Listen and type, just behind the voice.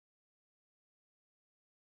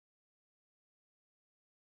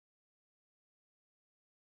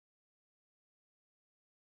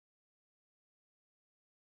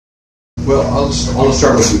Well, I'll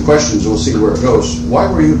start with some questions. We'll see where it goes. Why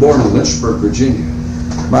were you born in Lynchburg, Virginia?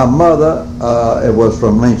 My mother was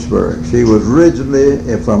from Lynchburg. She was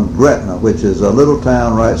originally from Gretna, which is a little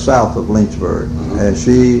town right south of Lynchburg. And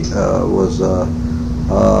she was,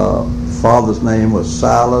 father's name was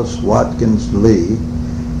Silas Watkins Lee,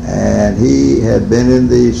 and he had been in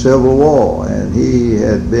the Civil War, and he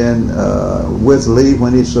had been with Lee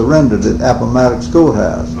when he surrendered at Appomattox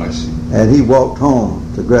Schoolhouse. I see. And he walked home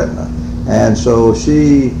to Gretna. And so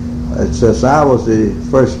she, since I was the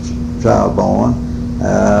first child born,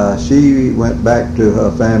 she went back to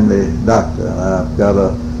her family doctor. I've got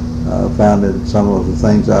found in some of the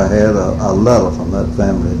things I had a letter from that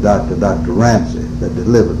family doctor, Dr. Ramsey, that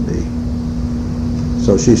delivered me.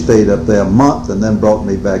 So she stayed up there a month and then brought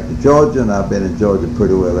me back to Georgia, and I've been in Georgia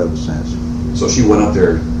pretty well ever since. So she went up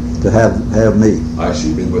there to have me. I see.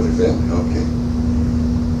 You've been with her family. Okay.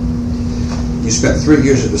 You spent 3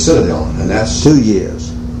 years at the Citadel, and that's 2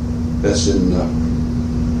 years. That's in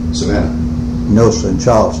Savannah. No, in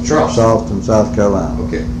Charleston. Charleston, South Carolina.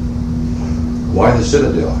 Okay. Why the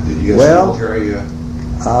Citadel? Did you get military?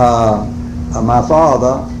 My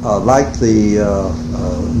father liked the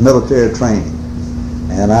military training,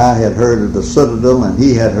 and I had heard of the Citadel, and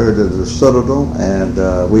he had heard of the Citadel, and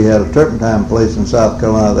we had a turpentine place in South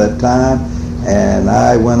Carolina at that time, and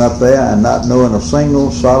I went up there and not knowing a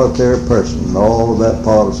single solitary person in all of that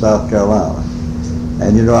part of South Carolina.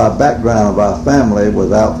 And you know, our background of our family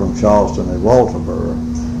was out from Charleston and Walterboro,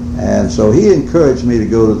 and so he encouraged me to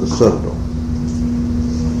go to the Citadel.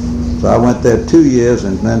 So I went there 2 years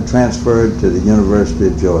and then transferred to the University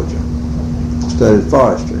of Georgia. Studied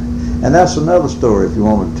forestry. And that's another story if you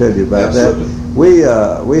want me to tell you about Absolutely.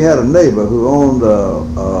 that. We had a neighbor who owned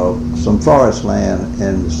some forest land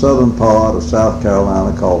in the southern part of South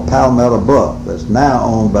Carolina called Palmetto Bluff, that's now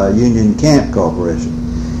owned by Union Camp Corporation.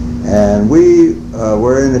 And we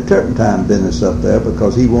were in the turpentine business up there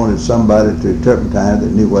because he wanted somebody to turpentine that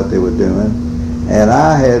knew what they were doing. And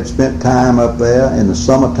I had spent time up there in the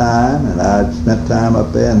summertime, and I'd spent time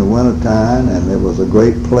up there in the wintertime, and it was a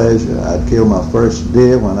great pleasure. I'd killed my first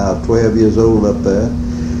deer when I was 12 years old up there.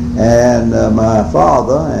 And my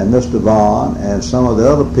father and Mr. Vaughn and some of the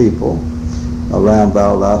other people around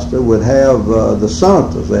Valdosta would have the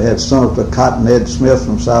senators. They had Senator Cotton Ed Smith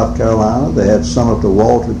from South Carolina. They had Senator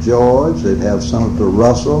Walter George. They'd have Senator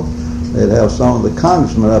Russell. They'd have some of the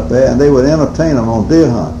congressmen up there, and they would entertain them on deer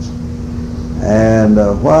hunts. And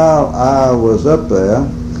while I was up there,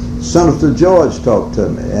 Senator George talked to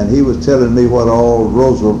me, and he was telling me what all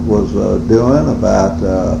Roosevelt was doing about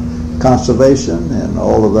conservation and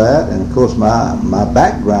all of that. And of course, my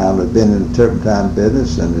background had been in the turpentine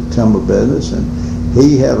business and the timber business, and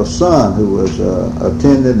he had a son who was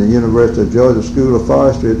attending the University of Georgia School of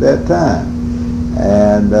Forestry at that time.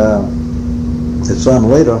 And his son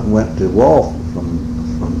later went to Waltham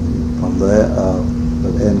from there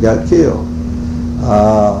and got killed.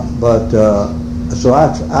 So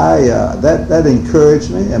that encouraged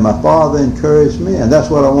me, and my father encouraged me, and that's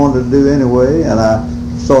what I wanted to do anyway. And I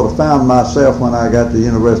sort of found myself when I got to the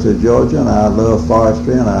University of Georgia, and I love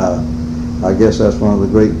forestry, and I guess that's one of the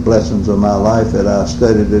great blessings of my life that I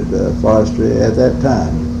studied at forestry at that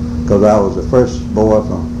time, because I was the first boy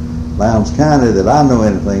from Lowndes County that I know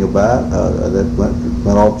anything about that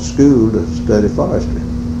went off to school to study forestry.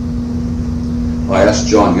 I asked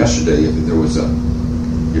John yesterday if there was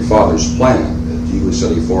your father's plan that you would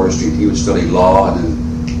study forestry, he would study law, and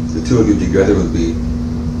then the two of you together would be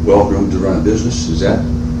well-groomed to run a business. Is that?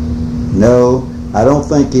 No, I don't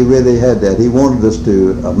think he really had that. He wanted us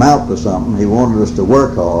to amount to something. He wanted us to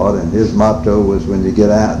work hard, and his motto was, when you get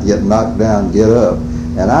out, get knocked down, get up.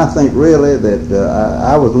 And I think really that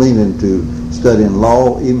I was leaning to studying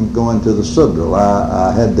law, even going to the Citadel.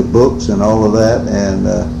 I had the books and all of that, and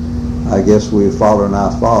I guess we were following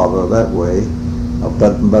our father that way.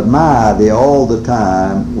 But my idea all the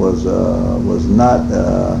time was not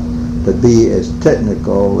to be as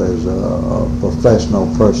technical as a professional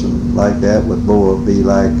person like that, would more be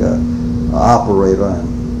like an operator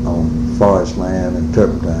on forest land and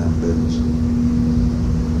turpentine business.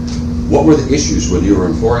 What were the issues when you were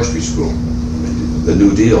in forestry school? I mean, the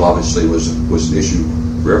New Deal obviously was an issue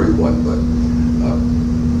for everyone, but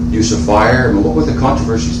use of fire, I mean, what were the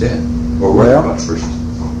controversies then? Or were there controversies?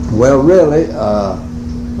 Well, really,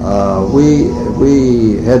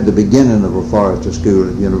 we had the beginning of a forestry school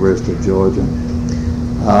at the University of Georgia.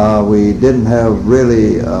 We didn't have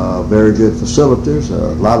really very good facilities.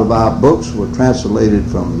 A lot of our books were translated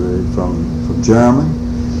from German,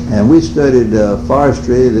 and we studied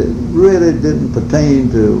forestry that really didn't pertain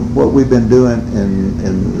to what we've been doing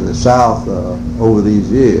in the South over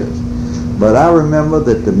these years. But I remember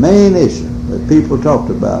that the main issue that people talked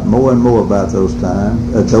about more and more about those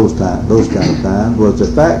kind of times, was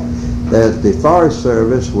the fact that the Forest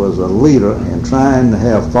Service was a leader in trying to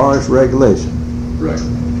have forest regulation. Right.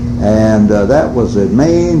 And that was the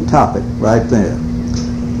main topic right there.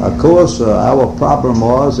 Of course, our problem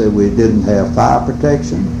was that we didn't have fire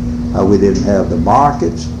protection. We didn't have the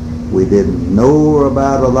markets. We didn't know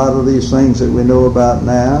about a lot of these things that we know about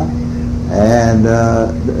now. And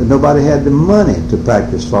nobody had the money to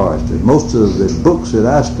practice forestry. Most of the books that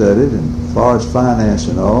I studied in forest finance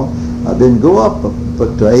and all didn't go up to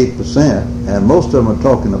 8%. And most of them are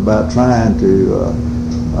talking about trying to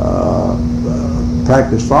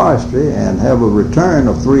practice forestry and have a return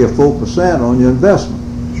of 3 or 4% on your investment.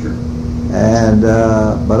 Sure. And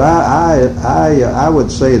but I would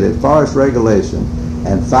say that forest regulation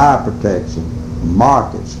and fire protection,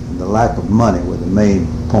 markets, and the lack of money were the main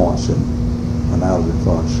points when I was in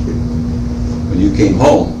forest school. When you came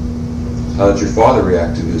home, how did your father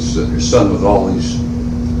react to his your son with all these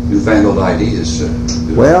newfangled ideas?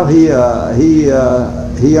 Well,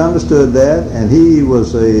 he understood that, and he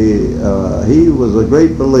was a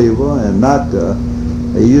great believer, and not.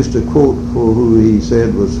 He used to quote who he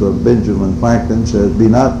said was Benjamin Franklin, says, "Be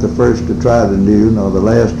not the first to try the new, nor the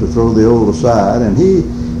last to throw the old aside." And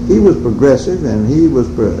he was progressive, and he was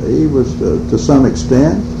to some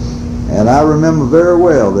extent. And I remember very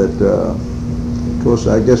well that, of course,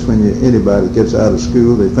 I guess when anybody gets out of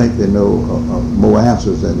school, they think they know more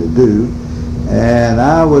answers than they do. And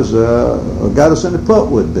I got us in the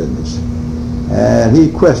pulpwood business, and he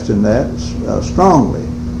questioned that strongly,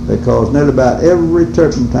 because nearly about every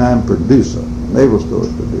turpentine producer, naval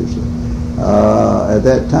stores producer, at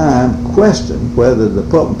that time questioned whether the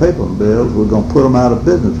pulp and paper mills were going to put them out of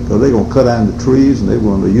business, because they're going to cut down the trees and they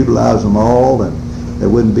were going to utilize them all, and there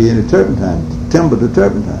wouldn't be any timber to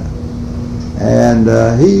turpentine. And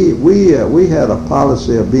we had a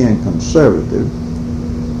policy of being conservative,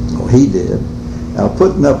 or he did,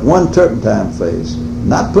 putting up one turpentine face,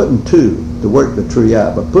 not putting two to work the tree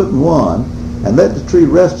out, but putting one and let the tree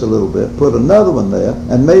rest a little bit, put another one there,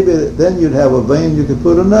 and maybe then you'd have a vein you could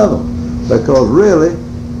put another one. Because really,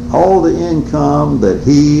 all the income that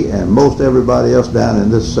he and most everybody else down in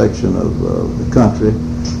this section of the country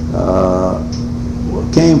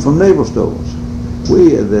came from naval stores.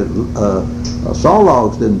 Saw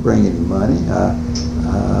logs didn't bring any money.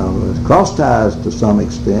 Cross ties to some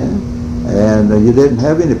extent, and you didn't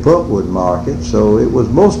have any pulpwood market, so it was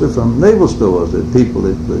mostly from naval stores that people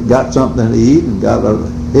that got something to eat and got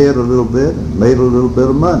ahead a little bit and made a little bit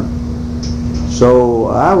of money. So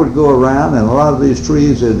I would go around, and a lot of these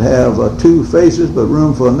trees that have two faces but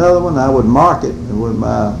room for another one, I would mark it with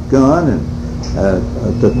my gun and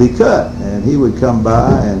to be cut. And he would come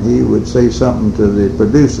by and he would say something to the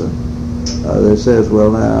producer that says,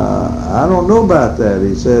 "Well, now I don't know about that."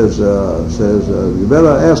 He says, "You better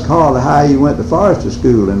ask Harley how he went to forestry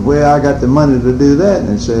school and where I got the money to do that." And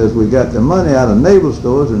he says, "We got the money out of naval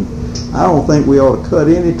stores, and I don't think we ought to cut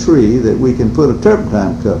any tree that we can put a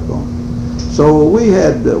turpentine cup on." So we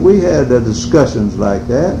had discussions like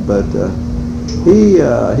that, but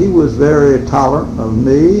he was very tolerant of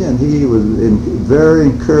me, and he was very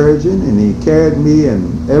encouraging, and he carried me in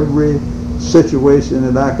every situation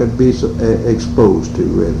that I could be exposed to,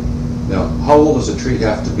 really. Now, how old does a tree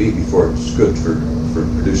have to be before it's good for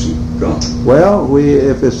producing gum? Well,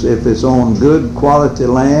 if it's on good quality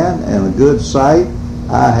land and a good site,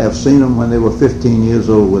 I have seen them when they were 15 years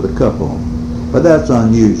old with a cup on. But that's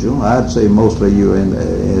unusual. I'd say mostly you're in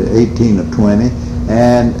 18 or 20.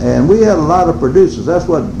 And we had a lot of producers. That's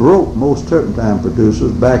what broke most turpentine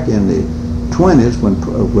producers back in the 20s when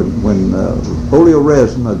oleo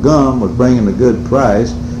resin, or gum, was bringing a good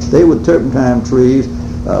price. They would turpentine trees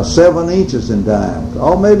 7 inches in diameter,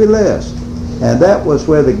 or maybe less. And that was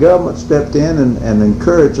where the government stepped in and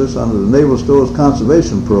encouraged us under the Naval Stores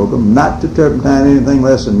Conservation Program not to turpentine anything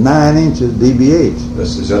less than 9 inches DBH.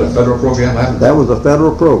 Is that a federal program? That was a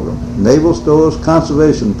federal program, Naval Stores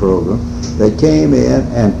Conservation Program. They came in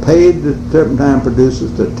and paid the turpentine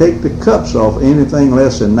producers to take the cups off anything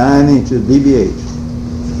less than 9 inches DBH.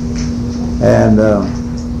 And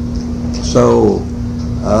so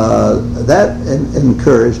that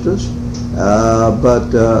encouraged us.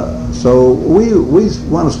 So we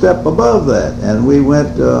went a step above that, and we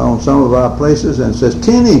went on some of our places and it says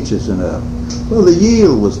 10 inches and up. Well, the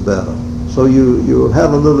yield was better, so you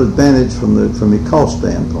have a little advantage from the cost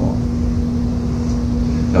standpoint.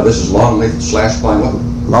 Now this is longleaf and slash pine. What?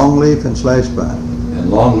 Longleaf and slash pine. And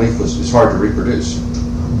longleaf is hard to reproduce.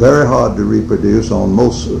 Very hard to reproduce on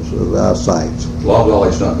most of our sites.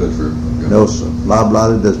 Loblolly's not good for. No, sir.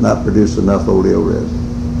 Loblolly does not produce enough oleo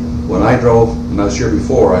resin. When I was here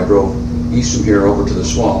before, I drove east from here over to the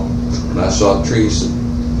swamp, and I saw trees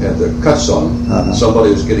that had the cuts on them.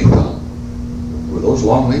 Somebody was getting gum. Were those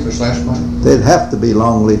longleaf or slash pine? They'd have to be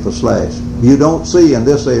longleaf or slash. You don't see in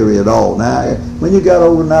this area at all. Now, when you got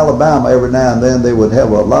over in Alabama, every now and then they would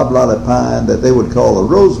have a loblolly pine that they would call a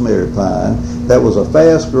rosemary pine that was a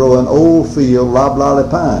fast-growing, old-field loblolly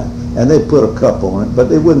pine. And they'd put a cup on it, but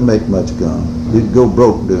they wouldn't make much gum. You'd go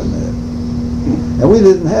broke doing that. And we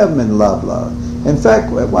didn't have many loblolly. In fact,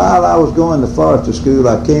 while I was going to forestry school,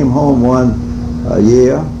 I came home one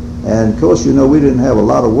year, and of course, you know, we didn't have a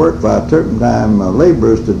lot of work for our turpentine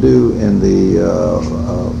laborers to do in the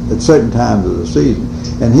at certain times of the season.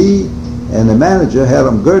 And he and the manager had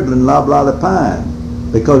them girdling loblolly pine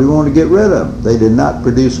because we wanted to get rid of them. They did not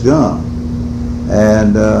produce gum.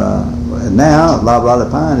 And now loblolly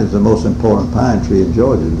pine is the most important pine tree in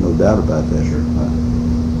Georgia. There's no doubt about that. Sure.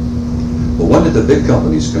 Well, when did the big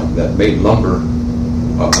companies come that made lumber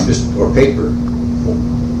or paper?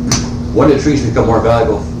 When did trees become more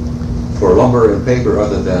valuable for lumber and paper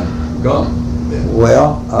other than gum?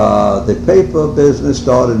 Well, the paper business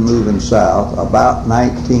started moving south about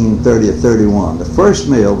 1930 or 31. The first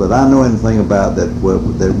mill that I know anything about that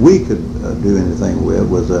we could do anything with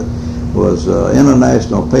was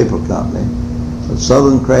International Paper Company, the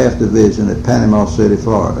Southern Craft Division at Panama City,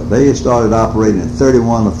 Florida. They started operating in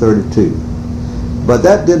 31 or 32. But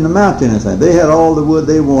that didn't amount to anything. They had all the wood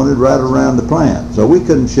they wanted right around the plant, so we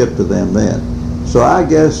couldn't ship to them then. So I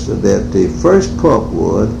guess that the first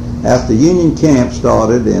pulpwood, after Union Camp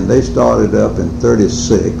started, and they started up in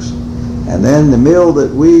 36, and then the mill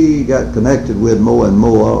that we got connected with more and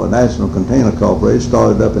more, National Container Corporation,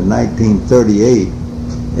 started up in 1938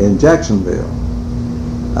 in Jacksonville.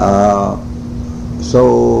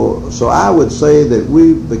 So I would say that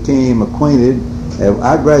we became acquainted.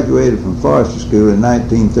 I graduated from forestry school in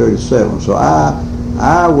 1937, so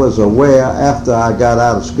I was aware after I got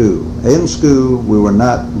out of school. In school, we were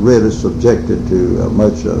not really subjected to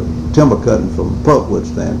much timber cutting from a pulpwood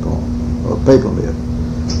standpoint or paper mill.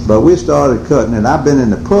 But we started cutting, and I've been in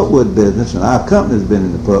the pulpwood business, and our company's been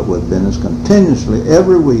in the pulpwood business continuously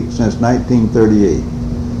every week since 1938.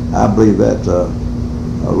 I believe that's a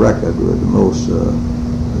record with the most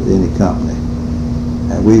any company.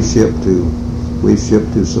 And we've shipped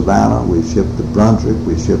to Savannah, we've shipped to Brunswick,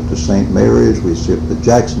 we shipped to St. Mary's, we shipped to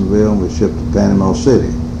Jacksonville, and we shipped to Panama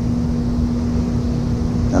City.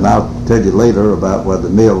 And I'll tell you later about what the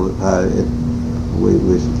mill,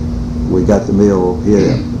 we got the mill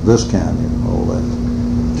here in this county and all that.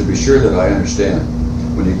 To be sure that I understand,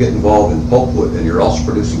 when you get involved in pulpwood and you're also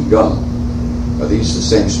producing gum, are these the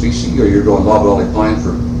same species, or you're going loblolly pine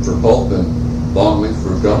for pulp and longleaf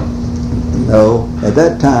for gum? No, at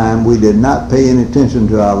that time we did not pay any attention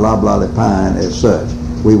to our loblolly pine as such.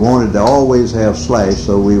 We wanted to always have slash,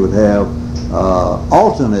 so we would have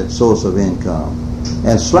alternate source of income.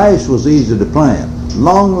 And slash was easy to plant.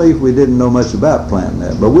 Longleaf we didn't know much about planting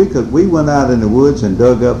that, but we went out in the woods and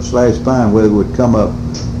dug up slash pine where it would come up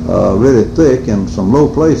really thick in some low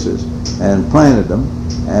places and planted them.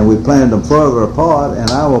 And we planted them further apart, and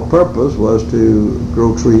our purpose was to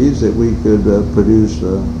grow trees that we could produce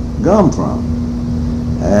gum from.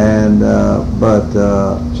 And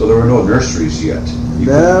so there were no nurseries yet.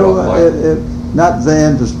 Not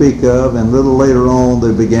then to speak of, and a little later on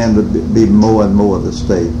there began to be more and more of the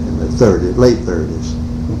state in the late 30s.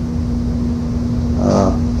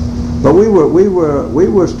 But we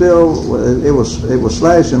were still. It was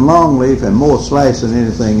slash and longleaf, and more slash than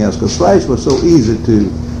anything else, because slash was so easy to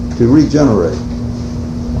regenerate,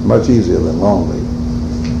 much easier than longleaf.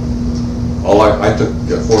 I took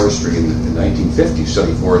forestry in 1950,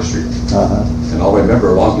 studied forestry, and all I remember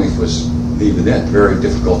longleaf was leaving it very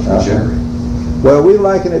difficult to regenerate. Well, we're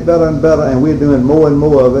liking it better and better, and we're doing more and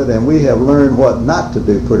more of it, and we have learned what not to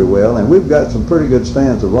do pretty well, and we've got some pretty good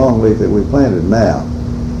stands of longleaf that we planted now,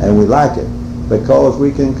 and we like it because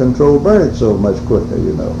we can control burning so much quicker,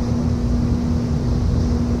 you know.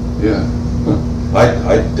 Yeah.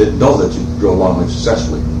 I didn't know that you grow longleaf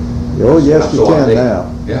successfully. Oh, yes, you can now.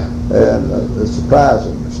 Yeah. And it's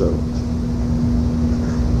surprising. So.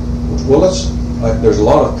 Well, there's a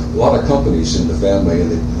lot of companies in the family,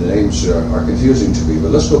 and the names are confusing to me.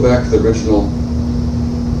 But let's go back to the original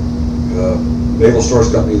naval stores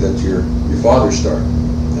company that your father started,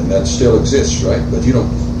 and that still exists, right? But you don't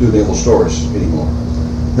do naval stores anymore.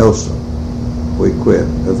 No, sir. We quit.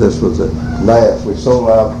 This was the last. We sold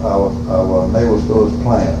our naval stores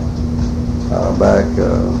plant back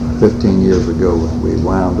 15 years ago. We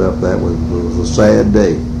wound up. That was a sad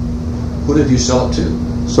day. Who did you sell it to?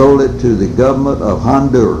 sold it to the government of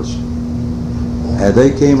Honduras. And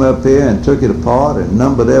they came up here and took it apart and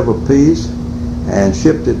numbered every piece and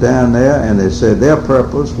shipped it down there, and they said their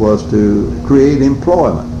purpose was to create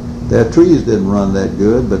employment. Their trees didn't run that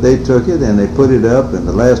good, but they took it and they put it up, and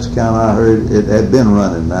the last account I heard, it had been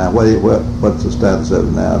running now. What's the status of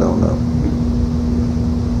it now? I don't know.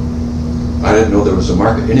 I didn't know there was a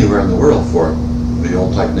market anywhere in the world for the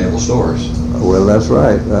old type naval stores. Well, that's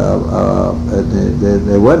right.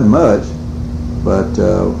 There wasn't much, but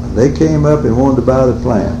they came up and wanted to buy the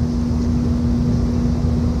plant.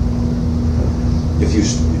 If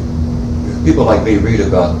people like me read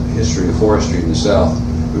about the history of forestry in the South,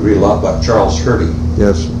 we read a lot about Charles Hurdy.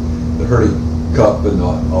 Yes. The Hurdy Cup and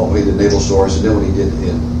all the way to naval stores, and then what he did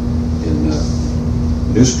in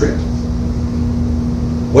newsprint.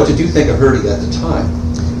 What did you think of Hurdy at the time?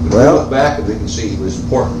 If we look back and we can see he was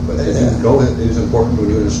important, but did you know that he was important when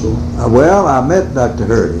you were in school? Well, I met Dr.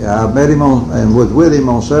 Hurdy. I met him and was with him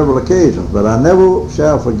on several occasions, but I never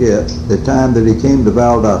shall forget the time that he came to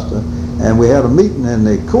Valdosta, and we had a meeting in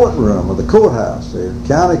the courtroom of the courthouse, the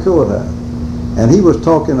county courthouse. And he was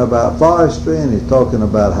talking about forestry, and he's talking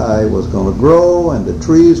about how it was going to grow, and the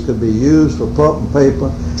trees could be used for pulp and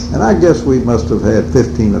paper. And I guess we must have had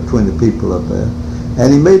 15 or 20 people up there.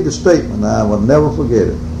 And he made the statement, and I will never forget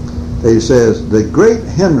it. He says, the great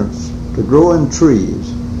hindrance to growing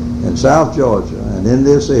trees in South Georgia and in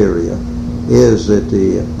this area is that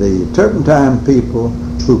the turpentine people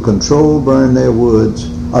who burn their woods,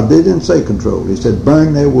 or they didn't say control, he said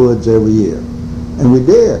burn their woods every year. And we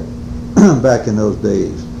did back in those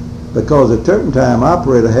days, because the turpentine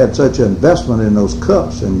operator had such an investment in those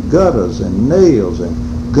cups and gutters and nails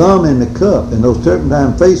and gum in the cup, and those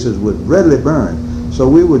turpentine faces would readily burn. So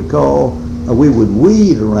we would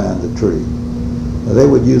weed around the tree. They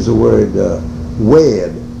would use the word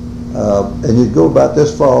wed, and you'd go about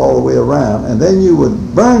this far all the way around, and then you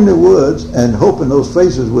would burn the woods and hoping those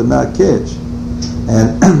faces would not catch.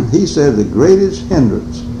 And he said the greatest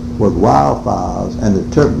hindrance was wildfires and the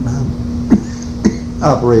turpentine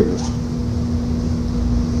operators.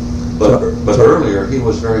 But earlier he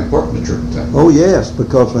was very important to turpentine. Oh yes,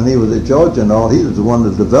 because when he was at Georgia and all, he was the one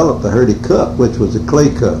that developed the Hurdy Cup, which was a clay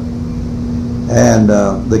cup. And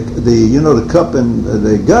the cup in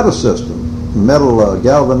the gutter system, metal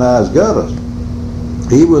galvanized gutters,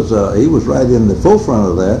 he was right in the forefront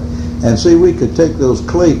of that. And see, we could take those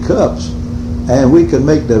clay cups and we could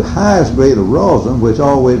make the highest grade of rosin, which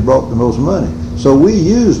always brought the most money. So we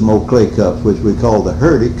used more clay cups, which we call the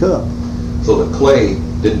Hurdy Cup. So the clay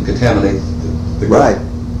didn't contaminate the right.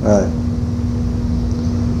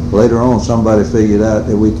 Later on, somebody figured out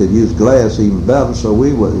that we could use glass even better, so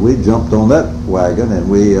we jumped on that wagon and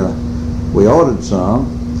we ordered some.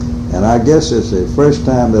 And I guess it's the first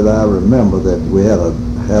time that I remember that we had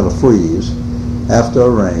a freeze after a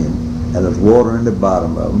rain, and there's water in the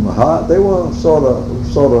bottom of them. They were sort of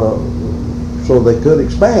so they could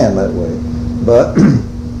expand that way, but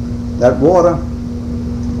that water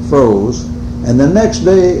froze, and the next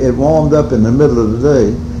day it warmed up in the middle of the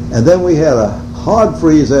day, and then we had a hard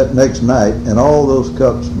freeze that next night, and all those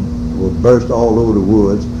cups would burst all over the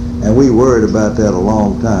woods, and we worried about that a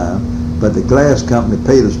long time. But the glass company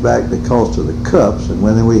paid us back the cost of the cups, and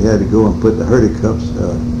then we had to go and put the Hurdy cups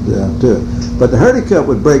down too. But the Hurdy cup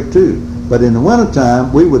would break too. But in the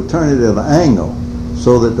wintertime, we would turn it at an angle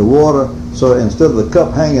so that the water, so instead of the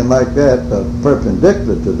cup hanging like that,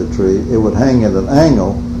 perpendicular to the tree, it would hang at an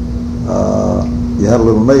angle. You had a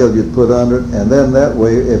little nail you'd put under it, and then that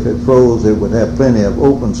way, if it froze, it would have plenty of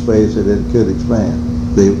open space that it could expand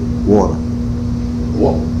the water.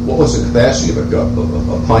 What was the capacity of a cup?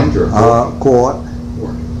 A pint or a quart?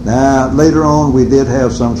 Now, later on, we did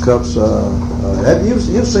have some cups.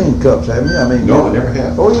 You've seen cups, haven't you? I mean, no, I never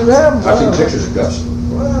have. Oh, you haven't? I've seen pictures of cups.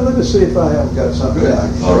 Well, let me see if I haven't got something. Good.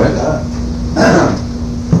 All right.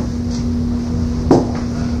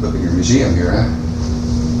 Look at your museum here, huh?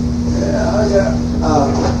 Yeah, I got.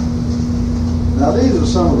 Now, these are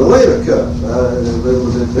some of the later cups.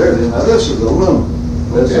 Now, this is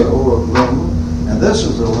aluminum. This is old aluminum, and this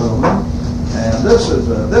is aluminum, and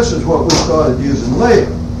this is what we started using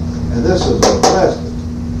later, and this is plastic.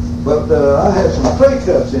 But I had some clay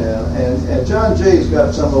cups in, and John Jay's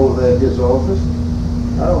got some over there at his office.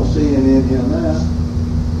 I don't see any in here now,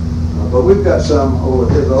 but we've got some over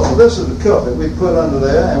at his office. This is the cup that we put under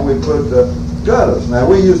there, and we put gutters. Now,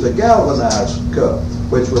 we used a galvanized cup,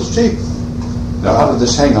 which was cheaper. Now, how did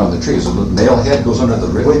this hang on the tree? So the nail head goes under the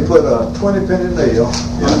rim? We put a 20-penny nail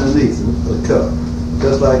underneath the cup,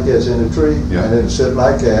 just like this in a tree, and it would sit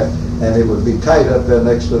like that, and it would be tight up there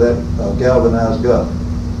next to that galvanized gutter.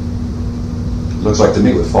 Looks like to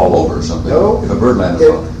me it would fall over or something. No. If a bird landed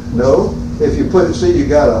on it. No. If you put it, see, you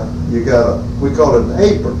got a, we call it an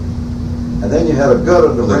apron, and then you had a gutter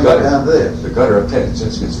to bring it down there. The gutter up there. It's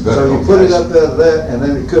a gutter. So you put it up there to that, and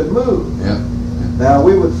then it couldn't move. Yeah. Now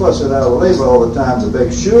we would fuss it out of labor all the time to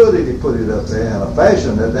make sure that he put it up there in a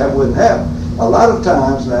fashion that wouldn't happen. A lot of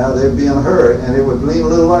times now they'd be in a hurry, and it would lean a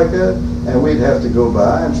little like that, and we'd have to go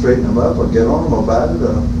by and straighten them up or get on them or buy it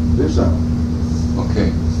or do something.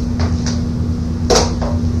 Okay.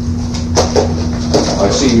 I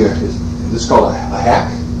see. Is this called a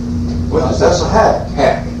hack? What is that? That's a hack.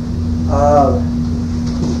 Hack.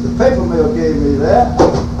 The paper mill gave me that.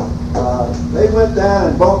 They went down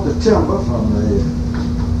and bought the timber from the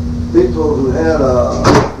people who had an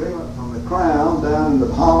agreement from the Crown down in the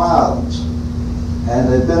Bahama Islands.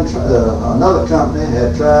 And they'd been another company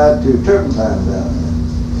had tried to turpentine down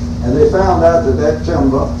there. And they found out that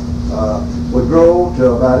timber would grow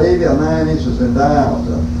to about 80 or 9 inches in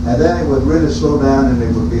diameter. And then it would really slow down and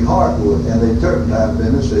it would be hardwood. And the turpentine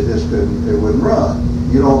business, they just couldn't, it wouldn't run.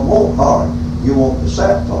 You don't want hard, you want the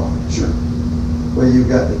sap part. Sure. Where you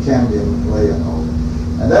got the cambium laying on it.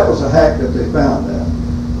 And that was a hack that they found down.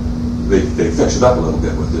 They fixed it up a little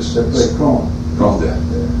bit with this. They put chrome. Chrome that.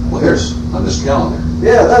 Yeah. Well, here's on this calendar.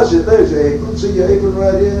 Yeah, that's it. There's your apron. See your apron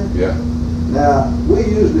right here? Yeah. Now, we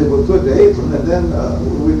usually would put the apron and then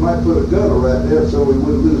we might put a gutter right there so we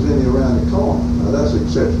wouldn't lose any around the corner. Now, that's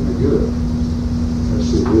exceptionally good.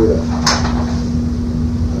 Let's see here.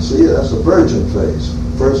 See, that's a virgin phase,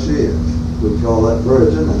 first year. We call that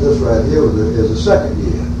virgin, and this right here is the second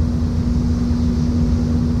year.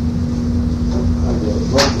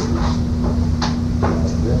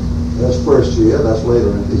 That's first year, that's later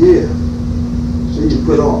in the year. See, you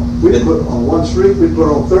put on, we put on one street, we put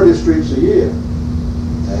on 30 streets a year.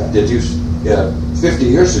 Did you, 50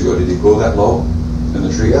 years ago, did you go that low in the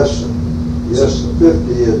tree? Yes, sir. Yes, sir.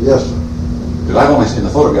 50 years, yes, sir. Because I've only seen the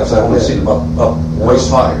photographs, I've only seen them up waist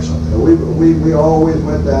high or something. We always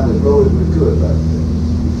went down as low as we could back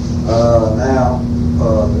then.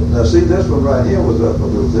 Now see, this one right here was up a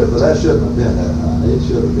little bit, but that shouldn't have been that high. It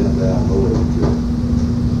should have been down lower than it could.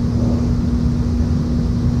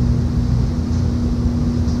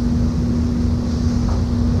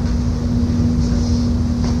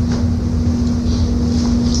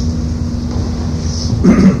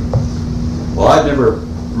 Well, I'd never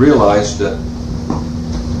realized that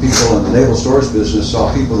people in the naval storage business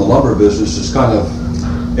saw people in the lumber business as kind of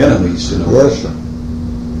enemies in a way. Yes, sir.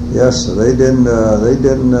 Yes, sir. They didn't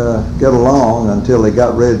get along until they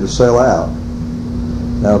got ready to sell out.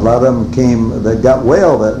 Now, a lot of them they got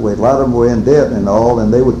well that way. A lot of them were in debt and all,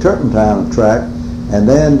 and they would turpentine a track, and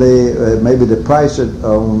then maybe the price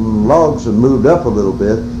on logs had moved up a little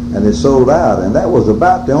bit, and they sold out. And that was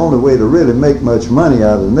about the only way to really make much money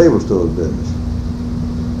out of the naval storage business.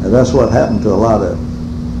 And that's what happened to a lot of them.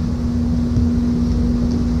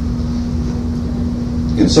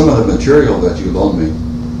 In some of the material that you loaned me,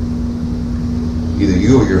 either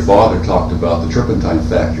you or your father talked about the turpentine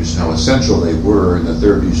factories, how essential they were in the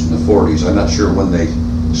 30s and the 40s. I'm not sure when they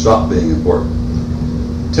stopped being important.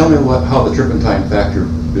 Tell me how the turpentine factory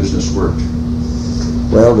business worked.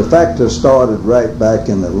 Well, the factory started right back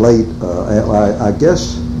in the late, I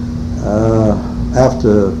guess,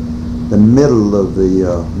 after the middle of the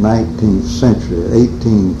 19th century,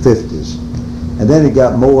 1850s. And then it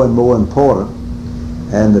got more and more important.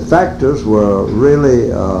 And the factors were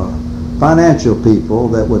really financial people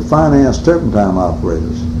that would finance turpentine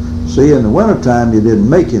operators. See, in the wintertime, you didn't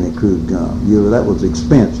make any crude gum. That was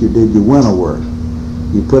expense. You did your winter work.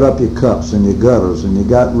 You put up your cups and your gutters, and you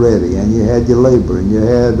got ready, and you had your labor, and you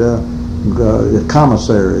had your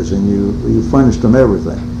commissaries, and you furnished them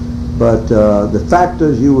everything. But the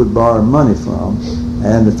factors you would borrow money from,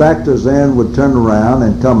 and the factors then would turn around,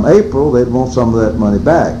 and come April, they'd want some of that money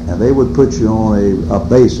back, and they would put you on a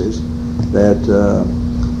basis that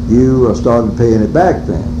you started paying it back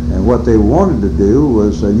then. And what they wanted to do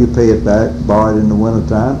was you pay it back, borrow it in the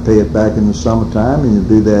wintertime, pay it back in the summertime, and you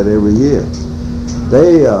do that every year.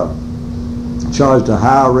 They charged a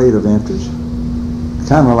higher rate of interest,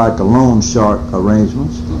 kind of like a loan shark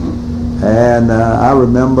arrangements. And I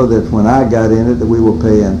remember that when I got in it, that we were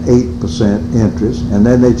paying 8% interest, and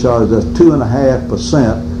then they charged us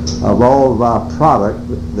 2.5% of all of our product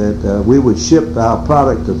that we would ship our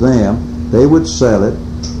product to them. They would sell it.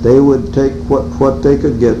 They would take what they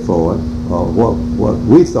could get for it, or what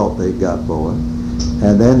we thought they got for it,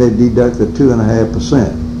 and then they deduct the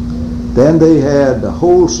 2.5%. Then they had the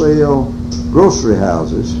wholesale grocery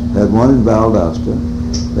houses, had one in Valdosta,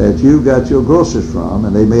 that you got your groceries from,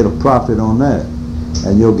 and they made a profit on that.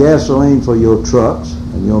 And your gasoline for your trucks,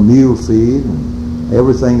 and your mule feed, and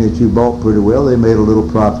everything that you bought pretty well, they made a little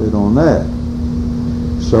profit on that.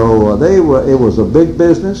 So it was a big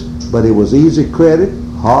business, but it was easy credit,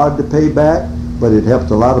 hard to pay back, but it helped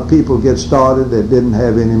a lot of people get started that didn't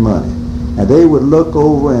have any money. And they would look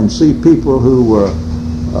over and see people who were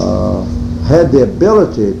had the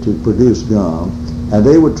ability to produce gum, and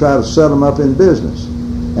they would try to set them up in business.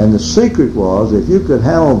 And the secret was, if you could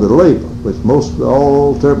handle the labor, which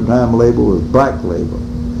all turpentine labor was black labor,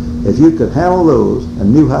 if you could handle those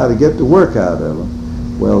and knew how to get the work out of them,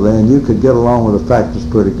 well, then you could get along with the factors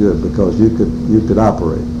pretty good, because you could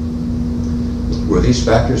operate. Were these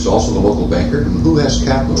factors also the local banker? And who has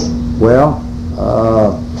capital? Well,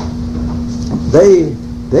 they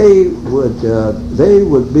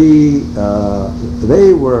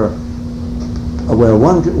were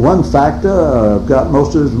one factor got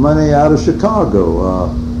most of his money out of Chicago.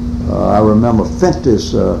 I remember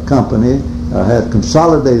Fentis company had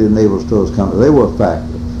Consolidated Naval Stores Company. They were a factor.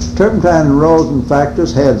 Turpentine and rosin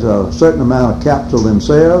factors had a certain amount of capital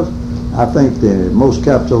themselves. I think the most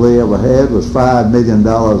capital they ever had was $5 million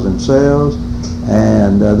in sales,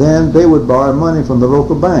 and then they would borrow money from the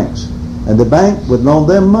local banks, and the bank would loan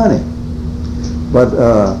them money. But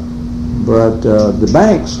the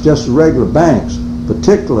banks, just regular banks,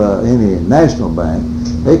 particularly any national bank,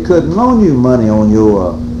 they couldn't loan you money on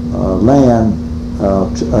your land,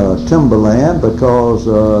 timberland, because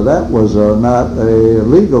that was not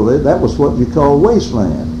legal. That was what you call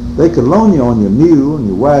wasteland. They could loan you on your mule and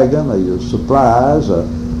your wagon or your supplies or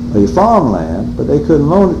your farmland, but they couldn't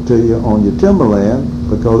loan it to you on your timberland,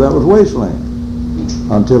 because that was wasteland,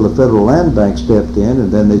 until the Federal Land Bank stepped in,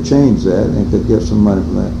 and then they changed that and could get some money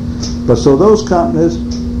from that. But so those companies,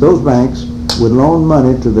 those banks, would loan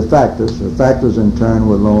money to the factors in turn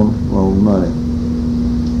would loan money.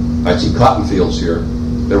 I see cotton fields here.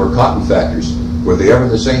 There were cotton factories. Were they ever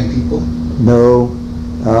the same people? No.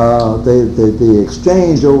 The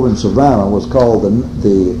exchange over in Savannah was called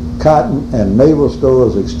the Cotton and Naval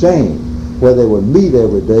Stores Exchange, where they would meet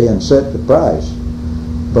every day and set the price.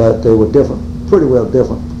 But they were pretty well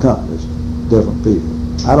different companies, different people.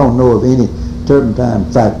 I don't know of any turpentine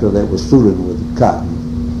factor that was fooling with cotton.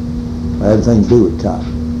 It had anything to do with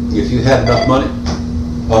cotton. If you had enough money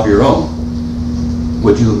of your own,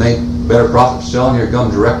 would you make better profit selling your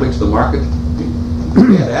gum directly to the market?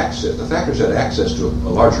 They had access. The factors had access to a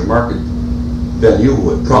larger market than you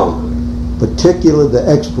would, probably. Particularly the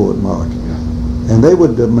export market. Yeah. And they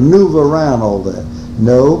would maneuver around all that.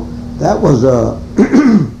 No, that was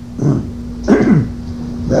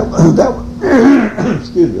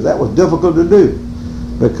excuse me, that was difficult to do,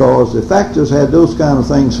 because the factors had those kind of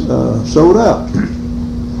things sewed up,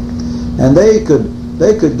 and they could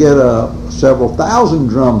get several thousand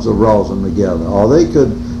drums of rosin together, or they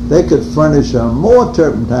could furnish more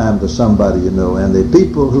turpentine to somebody, and the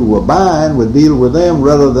people who were buying would deal with them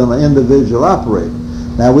rather than an individual operator.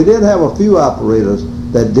 Now, we did have a few operators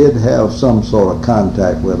that did have some sort of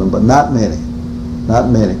contact with them, but not many,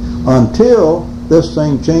 until this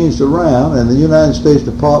thing changed around, and the United States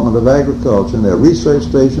Department of Agriculture and their research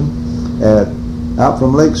station out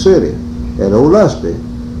from Lake City at Olustee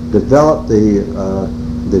developed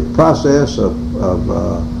the process of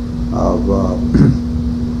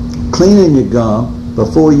cleaning your gum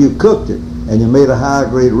before you cooked it, and you made a high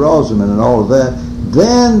grade rosin and all of that.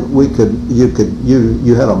 Then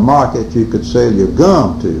you had a market you could sell your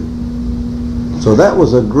gum to. So that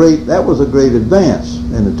was a great advance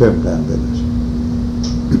in the turpentine business.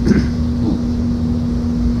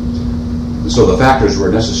 So the factors were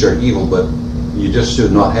a necessary evil, but you just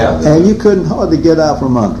should not have them. And you couldn't hardly get out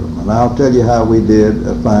from under them. And I'll tell you how we did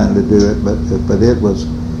finally do it, but it was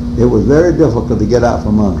very difficult to get out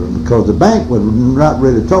from under them, because the bank would not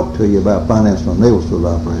really talk to you about financing a naval store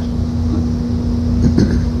operation.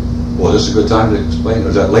 Well, this is a good time to explain, or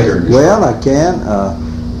is that later? Well, I can.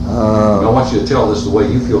 I want you to tell this the way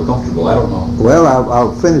you feel comfortable. I don't know. Well,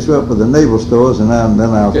 I'll finish up with the naval stores, and then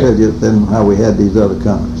I'll tell you then how we had these other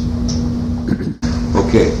companies.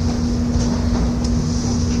 Okay.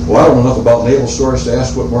 Well, I don't know enough about naval stores to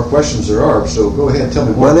ask what more questions there are. So go ahead, and tell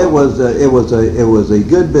me more. Well, it was a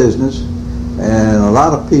good business, and a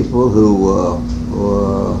lot of people who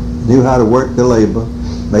knew how to work the labor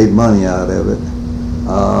made money out of it.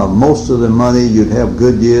 Most of the money, you'd have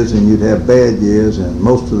good years and you'd have bad years, and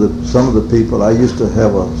some of the people, I used to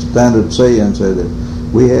have a standard saying, said that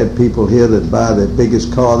we had people here that buy the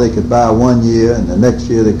biggest car they could buy one year, and the next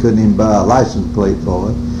year they couldn't even buy a license plate for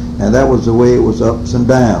it. And that was the way it was, ups and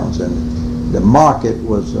downs. And the market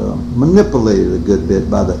was manipulated a good bit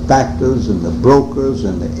by the factors and the brokers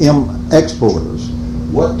and the exporters.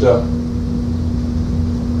 What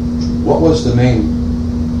was the main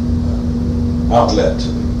outlet,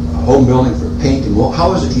 home building for painting. Well,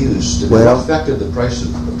 how is it used? And Well, what affected the price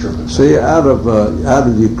of turpentine? See, out of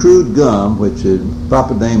the crude gum, which is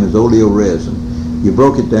proper name is oleoresin, you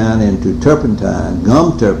broke it down into turpentine,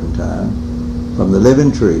 gum turpentine, from the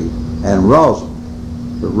living tree, and rosin.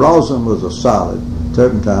 The rosin was a solid.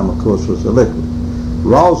 Turpentine, of course, was a liquid.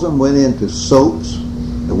 Rosin went into soaps.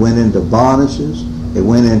 It went into varnishes. It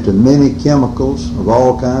went into many chemicals of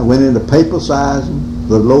all kinds. Went into paper sizing.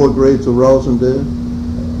 The lower grades of rosin did.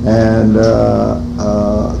 And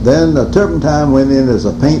then the turpentine went in as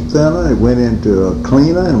a paint thinner. It went into a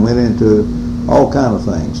cleaner, and went into all kind of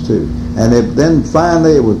things too. And then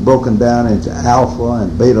finally it was broken down into alpha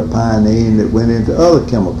and beta pinene that went into other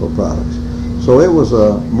chemical products. So it was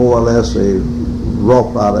more or less a raw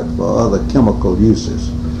product for other chemical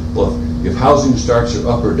uses. Well, if housing starts are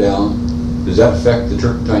up or down, does that affect the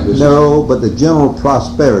turpentine business? No, but the general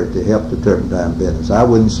prosperity helped the turpentine business. I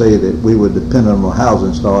wouldn't say that we were dependent on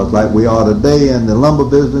housing starts like we are today in the lumber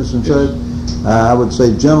business and such. I would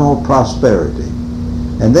say general prosperity.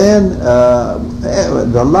 And then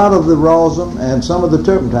a lot of the rosin and some of the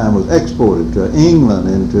turpentine was exported to England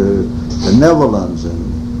and to the Netherlands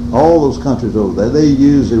and all those countries over there. They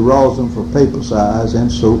used the rosin for paper size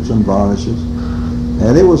and soaps and varnishes.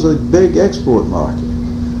 And it was a big export market.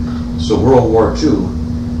 So World War II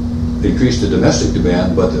increased the domestic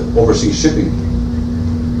demand, but the overseas shipping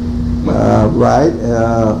right.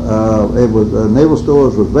 It was naval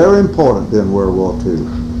stores was very important during World War II.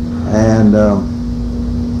 And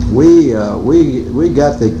we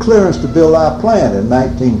got the clearance to build our plant in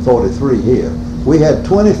 1943 here. We had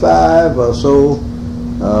 25 or so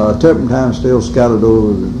turpentine still scattered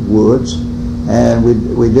over the woods, and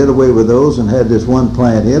we did away with those and had this one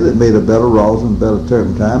plant here that made a better rosin, better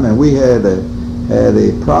turpentine, and we had a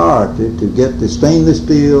priority to get the stainless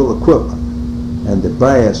steel equipment and the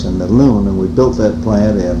brass and the aluminum, and we built that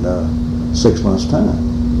plant in 6 months' time.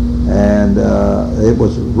 And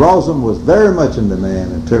rosin was very much in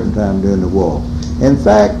demand in turpentine during the war. In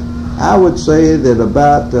fact, I would say that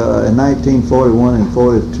about in 1941 and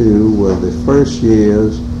 42 were the first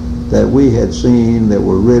years that we had seen that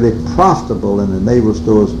were really profitable in the naval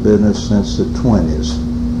stores business since the 20s.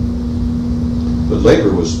 But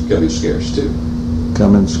labor was becoming scarce too.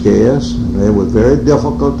 Coming scarce. And it was very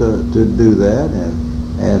difficult to do that, and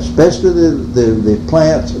especially the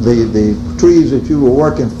plants, the trees that you were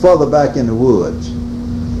working further back in the woods.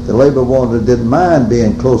 The labor didn't mind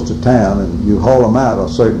being close to town, and you haul them out a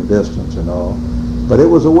certain distance and all. But it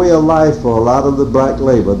was a way of life for a lot of the black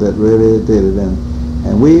labor that really did it, and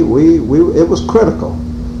it was critical,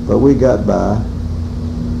 but we got by.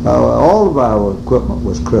 All of our equipment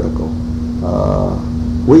was critical.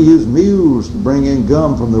 We used mules to bring in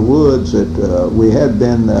gum from the woods. That we had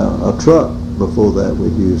been a truck before that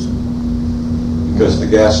we'd use them. Because of the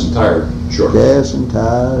gas and tire shortage. Gas and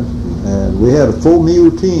tires, and we had a full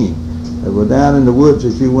mule team that were down in the woods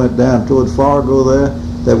as you went down towards Fargo there,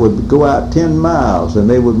 that would go out 10 miles, and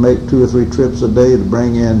they would make 2 or 3 trips a day to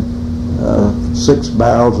bring in 6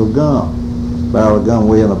 barrels of gum. A barrel of gum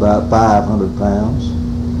weighing about 500 pounds.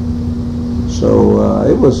 So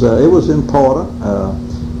it was important.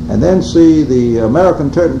 And then see the American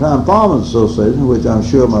Turpentine Farmers Association, which I'm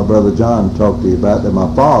sure my brother John talked to you about, that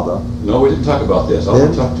my father. No, we didn't talk about this. I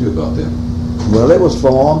want to talk to you about that. Well, it was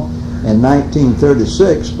formed in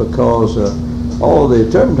 1936 because all the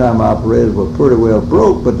turpentine operators were pretty well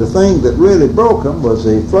broke, but the thing that really broke them was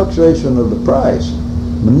the fluctuation of the price,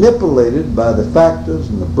 manipulated by the factors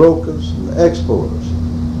and the brokers and the exporters.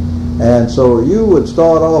 And so you would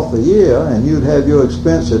start off the year and you'd have your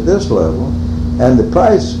expense at this level, and the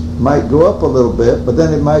price might go up a little bit, but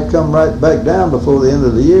then it might come right back down before the end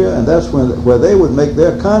of the year, and that's where they would make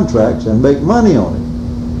their contracts and make money on it.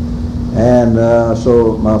 And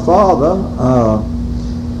so my father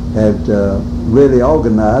had really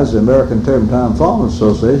organized the American Turpentine Farmers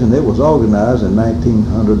Association. It was organized in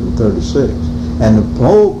 1936, and the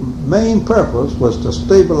whole main purpose was to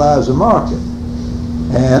stabilize the market,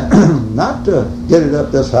 and not to get it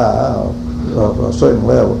up this high of a certain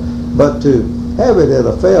level, but to have it at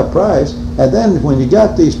a fair price. And then when you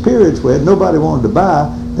got these periods where nobody wanted to buy,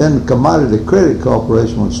 then the Commodity Credit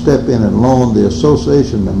Corporation would step in and loan the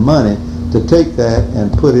association the money to take that and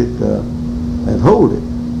put it and hold it.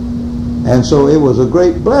 And so it was a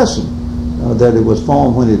great blessing that it was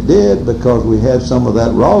formed when it did, because we had some of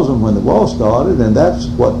that rosin when the war started, and that's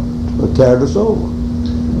what carried us over.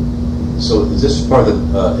 So is this part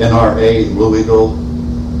of the NRA, Blue Eagle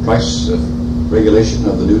price regulation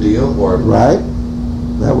of the New Deal, or right?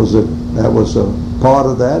 That was a part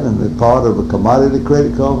of that, and a part of a Commodity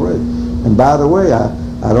Credit Corporation. And by the way,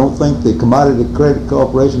 I don't think the Commodity Credit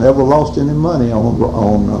Corporation ever lost any money on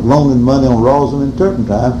loaning money on rosin and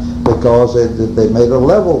turpentine, because they made a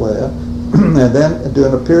level there. And then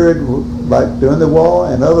during a period like during the war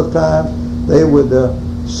and other times, they would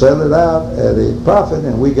sell it out at a profit,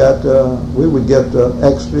 and we would get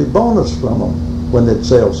extra bonus from them when they'd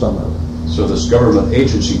sell some of it. So this government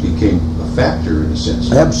agency became a factor in a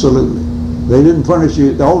sense. Absolutely. They didn't furnish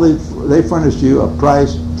you, they furnished you a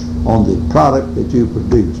price on the product that you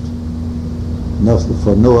produced,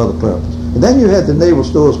 for no other purpose. And then you had the Naval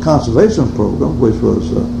Stores Conservation Program, which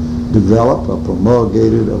was developed or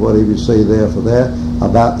promulgated or whatever you say there for that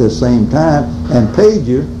about this same time, and paid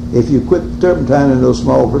you if you quit turpentine in those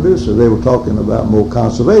small producers. They were talking about more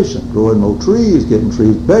conservation, growing more trees, getting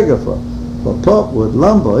trees bigger for pulpwood,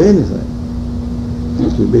 lumber, anything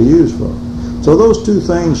it could be used for. So those two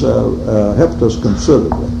things helped us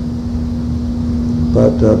considerably.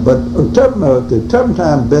 But the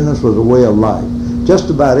turpentine business was a way of life. Just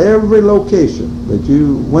about every location that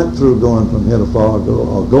you went through going from here to Fargo,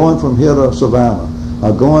 or going from here to Savannah,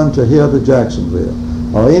 or going to here to Jacksonville,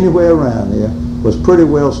 or anywhere around here, was pretty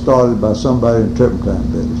well started by somebody in the turpentine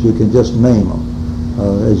business. You can just name them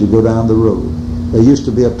as you go down the road. There used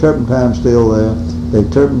to be a turpentine still there. They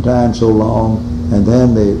turpentined so long, and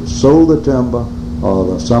then they sold the timber,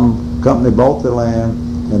 or some company bought the land,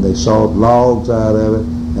 and they sawed logs out of it,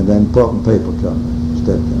 and then Pulp and Paper Company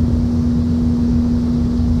stepped in.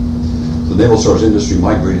 The naval stores industry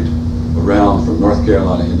migrated around from North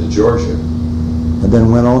Carolina into Georgia. And then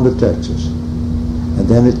went on to Texas. And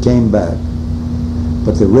then it came back.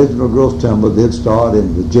 But the original growth timber did start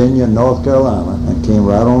in Virginia and North Carolina and came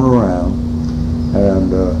right on around.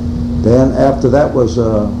 And then after that was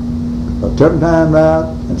a turpentine route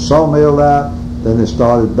and sawmill route. Then it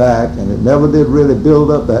started back, and it never did really build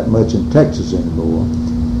up that much in Texas anymore,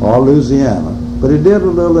 or Louisiana. But it did a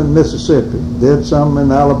little in Mississippi, did some in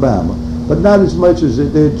Alabama, but not as much as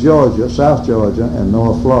it did Georgia, South Georgia, and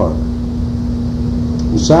North Florida.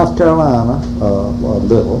 In South Carolina, a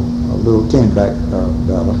little came back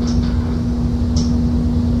better.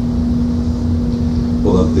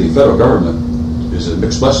 Well, the federal government is a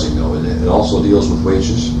mixed blessing, though. It also deals with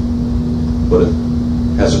wages, but it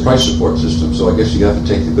has a price support system, so I guess you have to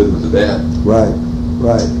take the good with the bad. Right.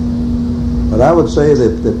 But I would say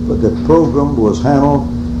that the program was handled,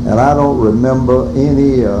 and I don't remember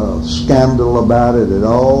any scandal about it at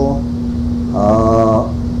all,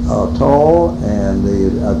 and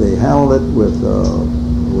they handled it with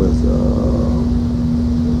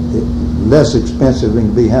less expensive than it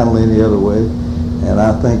could be handled any other way, and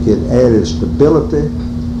I think it added stability.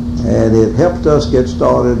 And it helped us get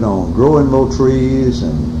started on growing more trees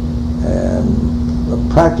and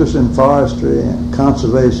practicing forestry and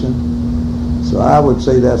conservation. So I would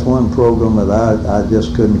say that's one program that I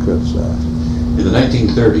just couldn't criticize. In the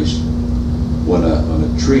 1930s, when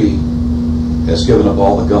a tree has given up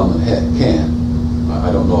all the gum it can,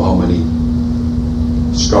 I don't know how many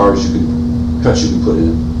cuts you can put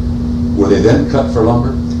in. Were they then cut for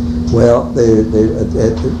lumber? Well,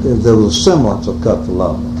 there was a semblance of cut for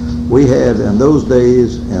lumber. We had in those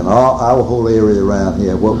days in our whole area around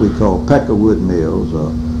here what we call peckerwood mills,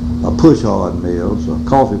 or push hard mills, or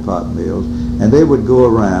coffee pot mills, and they would go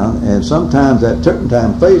around, and sometimes that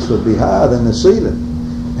turpentine face would be higher than the ceiling,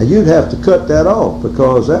 and you'd have to cut that off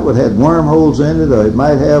because that would have wormholes in it, or it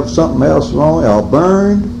might have something else wrong, or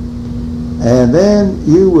burned. And then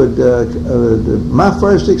you would, my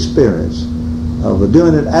first experience of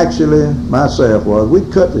doing it actually myself was we'd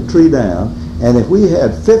cut the tree down, and if we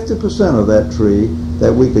had 50% of that tree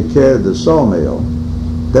that we could carry to the sawmill,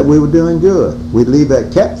 that we were doing good. We'd leave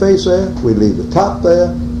that cap face there, we'd leave the top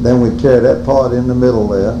there, then we'd carry that part in the middle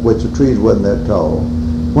there, which the trees wasn't that tall.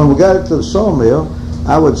 When we got it to the sawmill,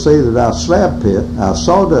 I would say that our slab pit, our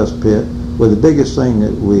sawdust pit, was the biggest thing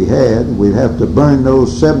that we had. We'd have to burn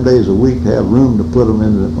those 7 days a week to have room to put them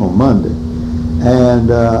in on Monday.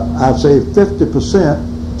 And I'd say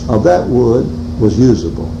 50% of that wood was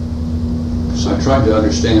usable. So I'm trying to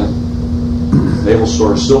understand naval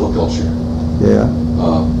stores silviculture. Yeah.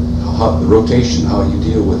 How the rotation, how you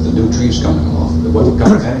deal with the new trees coming along. What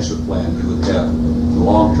kind of management plan you would have in the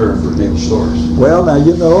long term for naval stores? Well,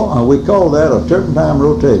 now, we call that a turpentine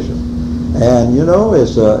rotation. And,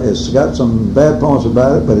 it's got some bad points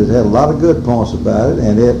about it, but it had a lot of good points about it,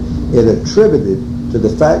 and it attributed to the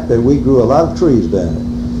fact that we grew a lot of trees down it.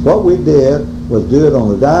 What we did was do it on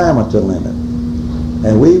the diameter limit.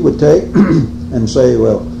 And we would take and say,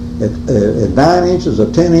 well, at 9 inches or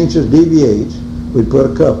 10 inches DVH, we'd put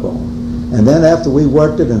a cup on. And then after we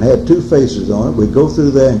worked it and had two faces on it, we'd go through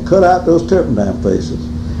there and cut out those turpentine faces.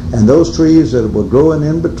 And those trees that were growing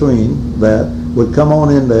in between that would come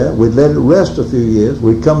on in there. We'd let it rest a few years.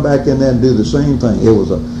 We'd come back in there and do the same thing. It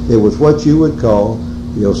was what you would call,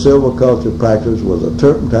 your silviculture practice was a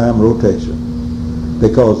turpentine rotation,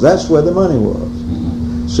 because that's where the money was.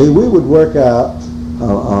 See, we would work out,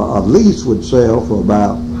 a lease would sell for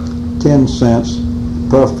about 10 cents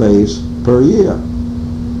per face per year.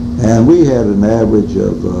 And we had an average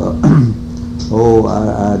of,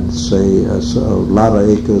 I'd say a lot of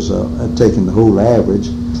acres, taking the whole average,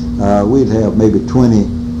 we'd have maybe 20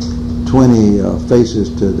 faces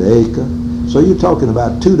to the acre. So you're talking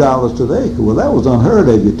about $2 to the acre. Well, that was unheard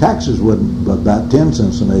of. Your taxes wasn't about 10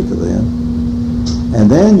 cents an acre then. And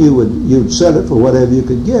then you'd sell it for whatever you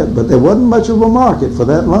could get. But there wasn't much of a market for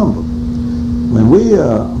that lumber.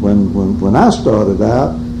 When I started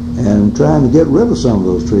out and trying to get rid of some of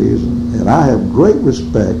those trees, and I have great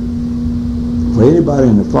respect for anybody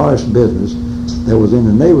in the forest business that was in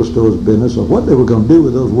the naval stores business of what they were going to do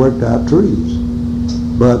with those worked out trees.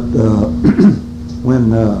 But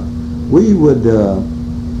when we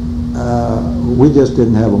just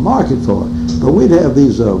didn't have a market for it. But we'd have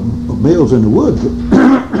these mills in the woods,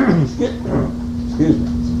 excuse me,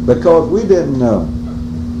 because we didn't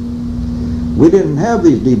have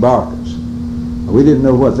these debarkers. We didn't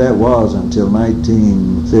know what that was until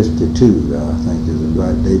 1952, I think is the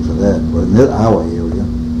right date for that, but in our area.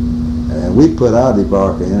 And we put our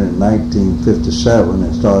debarker in 1957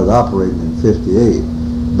 and started operating in 58.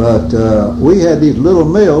 But we had these little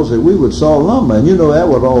mills that we would saw lumber, and that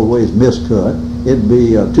would always miscut. It'd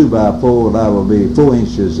be a 2x4, that would be 4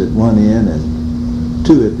 inches at one end and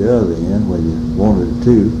 2 at the other end when you wanted it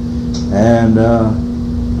to. And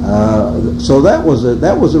so that was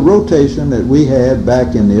a rotation that we had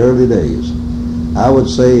back in the early days. I would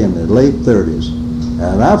say in the late 30s.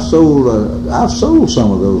 And I've sold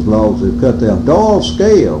some of those logs that cut down Doyle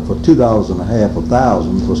scale for $2.50 a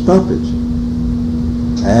thousand for stumpage.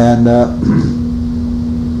 And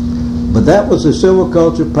but that was the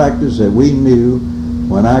silviculture practice that we knew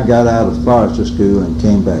when I got out of forestry school and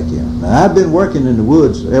came back in. Now, I'd been working in the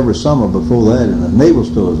woods every summer before that in the naval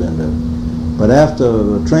stores end up. But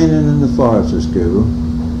after training in the forestry school,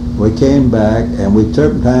 we came back and we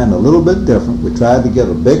turpentined a little bit different. We tried to get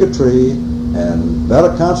a bigger tree and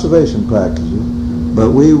better conservation practices.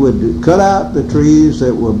 But we would cut out the trees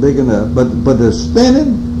that were big enough. But the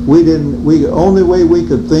thinning, only way we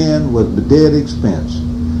could thin was the dead expense.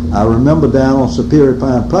 I remember down on Superior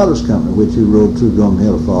Pine Products Company, which you rode through Drum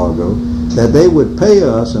Hill a while ago, that they would pay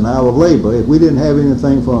us in our labor, if we didn't have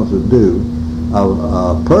anything for us to do,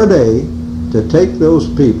 per day, to take those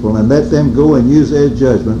people and let them go and use their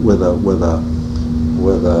judgment with an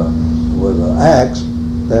axe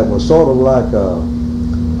that was sort of like a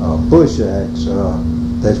bush axe,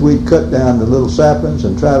 that we'd cut down the little saplings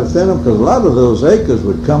and try to thin them, because a lot of those acres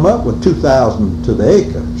would come up with 2,000 to the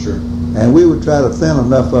acre. Sure. And we would try to thin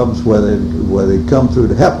enough of them where they'd come through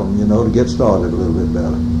to help them, to get started a little bit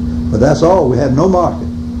better. But that's all. We had no market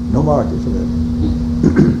for that.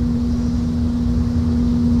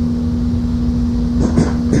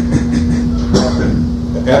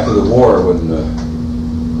 After the war, when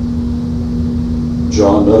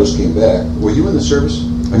John Nose came back, were you in the service?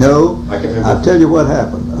 No, I can't remember. I'll tell you what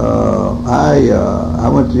happened. I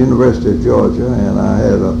went to the University of Georgia, and I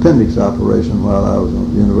had an appendix operation while I was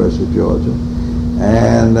at the University of Georgia.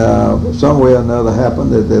 And some way or another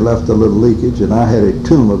happened that they left a little leakage, and I had a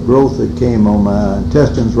tumor growth that came on my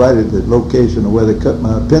intestines right at the location of where they cut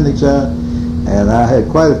my appendix out. And I had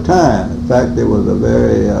quite a time. In fact, it was a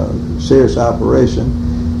very serious operation,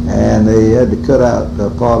 and they had to cut out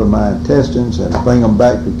part of my intestines and bring them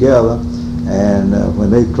back together. And when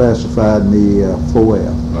they classified me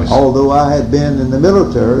 4F. Nice. Although I had been in the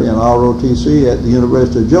military in ROTC at the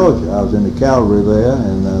University of Georgia. I was in the cavalry there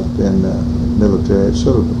and in the military at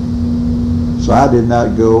Sullivan. So I did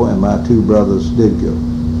not go, and my 2 brothers did go.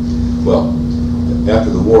 Well, after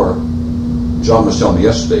the war, John was telling me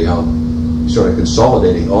yesterday how you started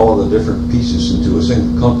consolidating all of the different pieces into a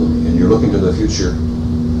single company, and you're looking to the future,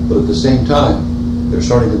 but at the same time, they're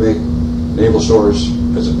starting to make naval stores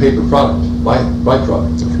as a paper product,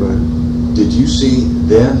 byproduct. That's right. Did you see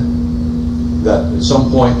then that at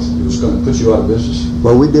some point it was going to put you out of business?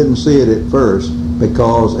 Well, we didn't see it at first,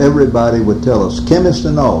 because everybody would tell us, chemists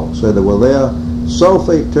and all, said that, well, their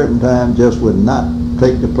sulfate turpentine just would not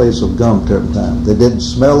take the place of gum turpentine. They didn't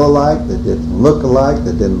smell alike, they didn't look alike,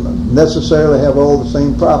 they didn't necessarily have all the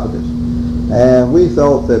same properties. And we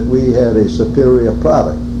thought that we had a superior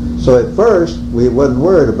product. So at first, we wasn't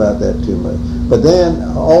worried about that too much. But then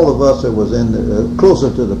all of us that was in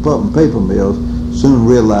closer to the pulp and paper mills soon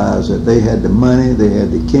realized that they had the money, they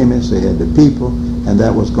had the chemists, they had the people, and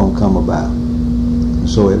that was going to come about. And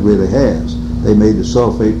so it really has. They made the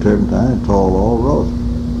sulfate turpentine and tall all rosin.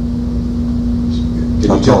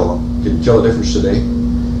 Can you tell the difference today?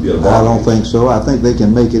 I don't think so. I think they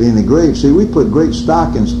can make it any grade. See, we put great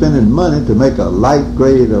stock in spending money to make a light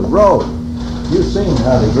grade of rosin. You've seen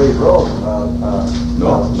how they grade rosin.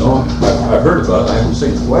 No, I've heard about it. I haven't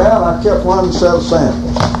seen it. Well, I kept one set of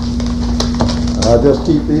samples. I just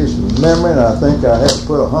keep these from memory, and I think I had to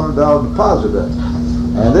put a $100 deposit in.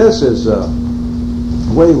 And this is the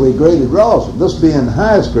way we graded rosin. This being the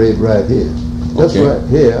highest grade right here. This right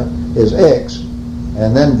here is X,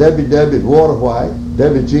 and then WW is water white,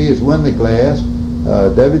 WG is window glass,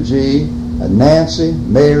 WG, Nancy,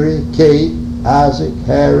 Mary, Kate, Isaac,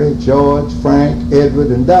 Harry, George, Frank, Edward,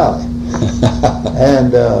 and Dolly.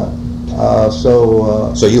 And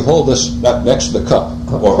so you hold this next to the cup,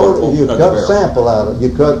 or you cut a sample out of it. You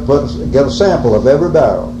get a sample of every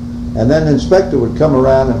barrel, and then the inspector would come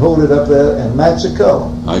around and hold it up there and match the color.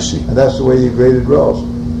 I see. And that's the way you graded rosin.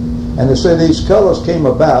 And they say these colors came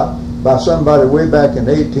about by somebody way back in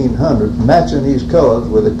the 1800s matching these colors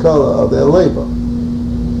with the color of their labor.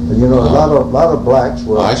 And you know, a lot of blacks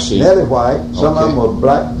were netty white. Some of them were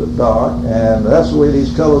black to dark, and that's the way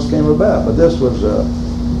these colors came about. But this was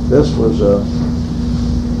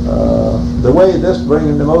the way this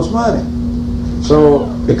bringing the most money. So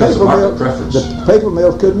because of market preference, the paper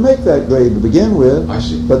mills couldn't make that grade to begin with. I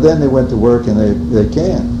see. But then they went to work and they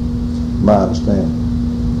can, my understanding.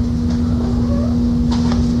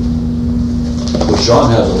 Well, Sean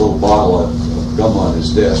has a little bottle of gum on his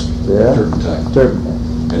desk, turpentine. Turpentine.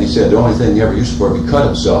 And he said the only thing he ever used for, if he cut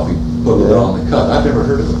himself, he put it on the cut. I've never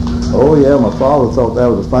heard of it. Oh yeah, my father thought that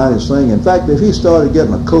was the finest thing. In fact, if he started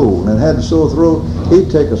getting a cold and had a sore throat, he'd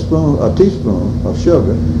take a teaspoon of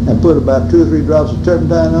sugar and put about 2 or 3 drops of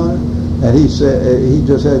turpentine on it, and he said he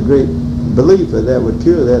just had great belief that that would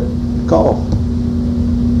cure that cough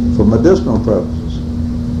for medicinal purposes.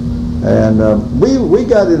 And we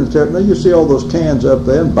got into turpentine. You see all those cans up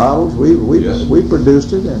there and bottles. We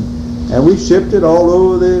produced it and we shipped it all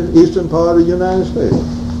over the eastern part of the United States.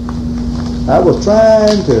 I was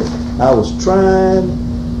trying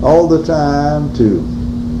all the time to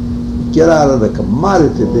get out of the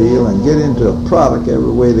commodity deal and get into a product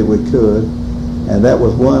every way that we could, and that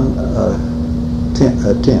was one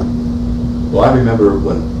attempt. Well, I remember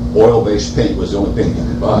when oil-based paint was the only paint you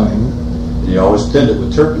could buy, and you always thinned it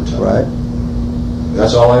with turpentine. Right.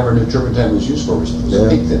 That's all I ever knew turpentine was used for, was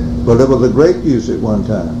paint thinning. But it was a great use at one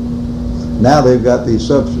time. Now they've got these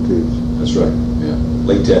substitutes. That's right, yeah.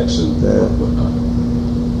 Latex and whatnot.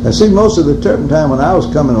 And see, most of the turpentine when I was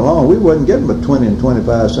coming along, we wasn't getting but 20 and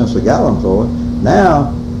 25 cents a gallon for it. Now,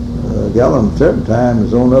 a gallon of turpentine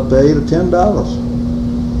is on up to $8 or $10.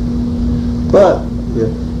 But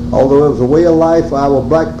although it was a way of life for our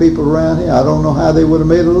black people around here, I don't know how they would have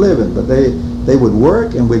made a living. But they would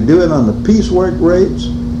work, and we'd do it on the piecework rates,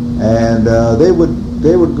 and they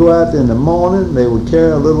would go out in the morning. They would carry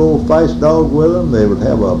a little old feist dog with them. They would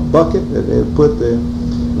have a bucket that they would put their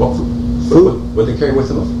food. What they carry with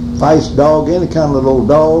them? Feist dog, any kind of little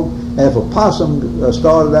dog. And if a possum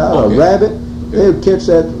started out, a rabbit, they would catch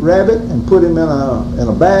that rabbit and put him in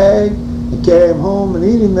a bag and carry him home and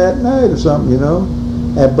eat him that night or something, you know.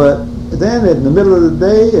 But then in the middle of the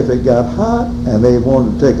day, if it got hot and they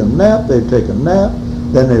wanted to take a nap, they'd take a nap.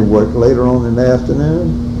 Then they'd work later on in the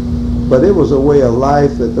afternoon. But it was a way of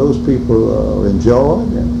life that those people enjoyed,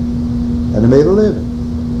 and they made a living.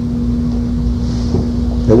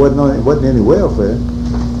 There wasn't any welfare.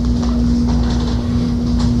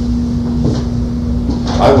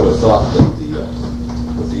 I would have thought that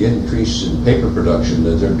with the increase in paper production,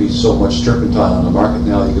 that there'd be so much turpentine on the market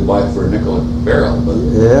now you could buy it for a nickel a barrel, but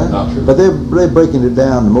not true. But they're breaking it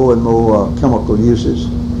down to more and more chemical uses.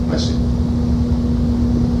 I see.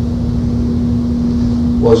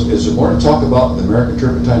 Well, is there more to talk about the American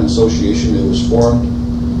Turpentine Association? It was formed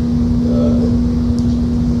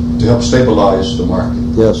to help stabilize the market.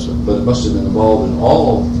 Yes, sir. But it must have been involved in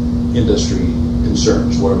all industry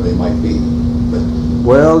concerns, whatever they might be.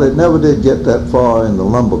 Well, it never did get that far in the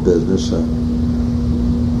lumber business. It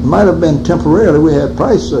might have been temporarily. We had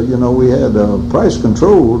price, we had price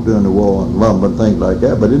control during the war on lumber and things like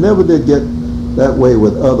that. But it never did get that way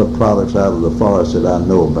with other products out of the forest that I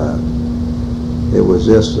know about. It was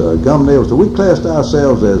just gum nails. So we classed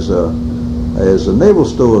ourselves as the naval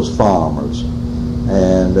stores farmers,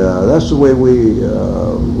 and that's the way we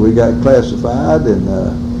got classified, and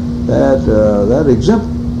that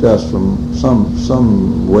exempted us from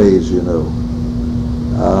some ways,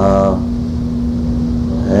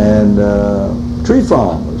 three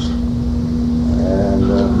farmers.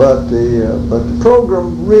 And but the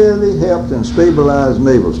program really helped and stabilized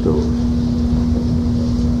naval stores.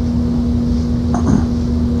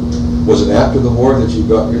 Was it after the war that you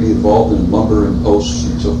got really involved in lumber and posts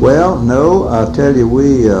and so forth? Well, no, I'll tell you,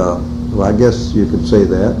 well, I guess you could say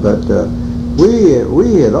that, but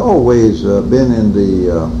we had always been in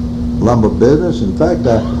the lumber business. In fact,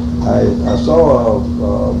 I saw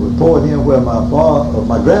a report here where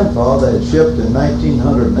my grandfather had shipped in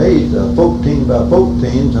 1908 14 by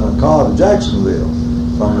 14s in a car to Jacksonville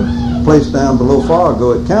from a place down below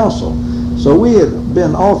Fargo at Council. So we had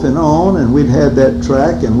been off and on, and we'd had that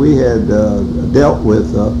track, and we had dealt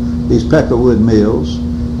with these peckerwood mills,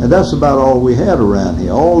 and that's about all we had around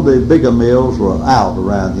here. All the bigger mills were out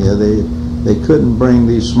around here. They couldn't bring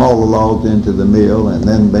these smaller logs into the mill and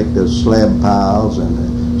then make the slab piles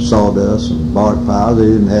and sawdust and bark piles. They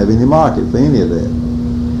didn't have any market for any of that.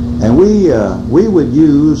 And we would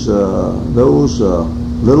use those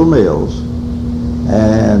little mills,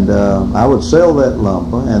 and I would sell that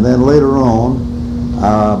lumber, and then later on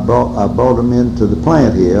I brought them into the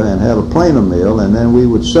plant here and had a planer mill, and then we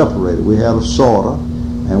would separate it. We had a sorter,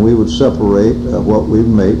 and we would separate what we'd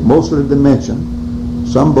make, mostly dimension,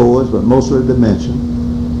 some boards, but mostly dimension.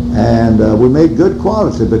 And we made good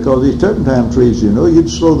quality because these turpentine trees, you know, you'd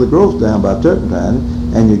slow the growth down by turpentine,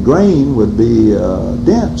 and your grain would be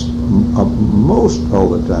dense most all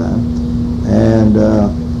the time. And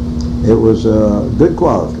it was good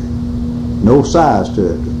quality, no size to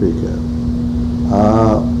it to speak of.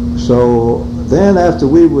 So then after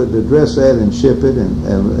we would address that and ship it,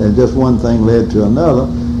 and just one thing led to another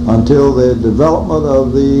until the development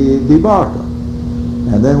of the debarker.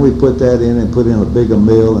 And then we put that in and put in a bigger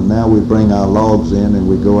mill, and now we bring our logs in, and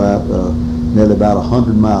we go out nearly about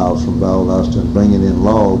 100 miles from Valdosta and bringing in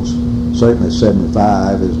logs. Certainly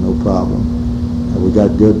 75 is no problem. We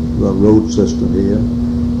got good road system here,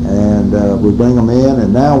 and we bring them in,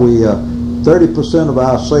 and now we 30% of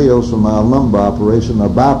our sales from our lumber operation are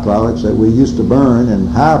byproducts that we used to burn and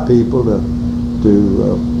hire people to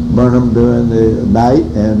burn them during the night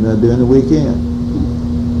and during the weekend.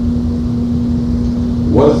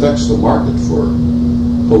 What affects the market for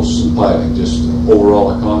posts and piling? Just the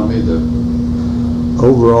overall economy? The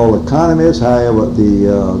overall economy is, however, the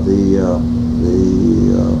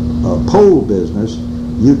pole business,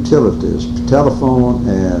 utilities, telephone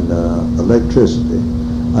and electricity,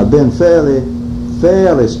 have been fairly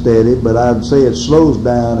steady, but I'd say it slows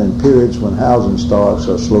down in periods when housing starts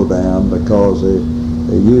to slow down because they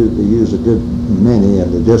use a good many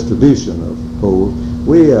in the distribution of poles.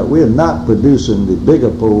 We are not producing the bigger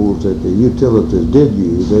poles that the utilities did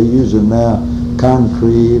use. They're using now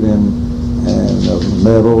concrete and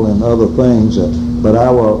metal and other things, but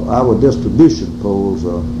our distribution poles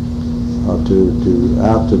are out to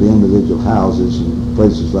the individual houses and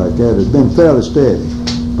places like that. It's been fairly steady.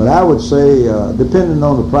 But I would say, depending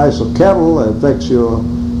on the price of cattle, it affects your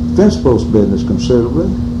fence post business considerably.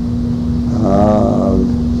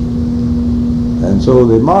 And so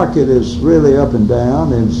the market is really up and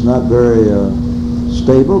down, and it's not very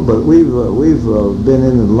stable. But we've been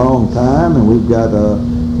in it a long time, and we've got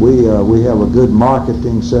we have a good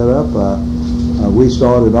marketing setup. We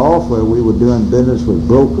started off where we were doing business with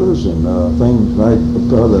brokers and things like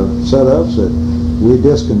other setups that we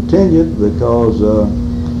discontinued because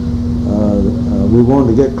we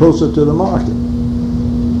wanted to get closer to the market.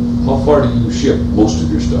 How far do you ship most of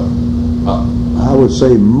your stuff? I would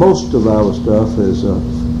say most of our stuff is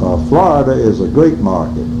Florida is a great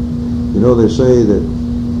market. You know, they say that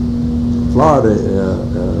Florida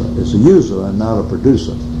is a user and not a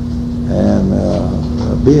producer. And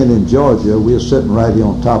being in Georgia, we're sitting right here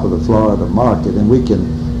on top of the Florida market, and we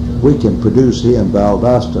can produce here in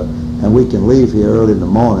Valdosta, and we can leave here early in the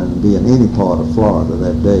morning and be in any part of Florida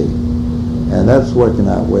that day. And that's working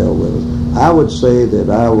out well with us. I would say that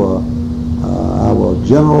our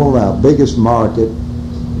biggest market,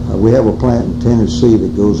 we have a plant in Tennessee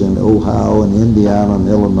that goes into Ohio and Indiana and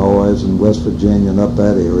Illinois and West Virginia and up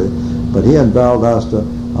that area. But here in Valdosta,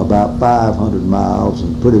 about 500 miles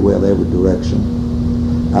in pretty well every direction.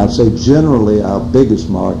 I'd say generally our biggest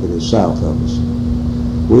market is south of us.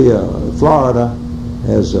 Florida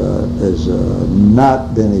has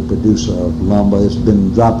not been a producer of lumber. It's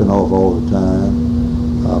been dropping off all the time.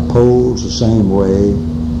 Poles the same way.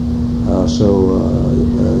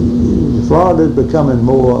 Florida is becoming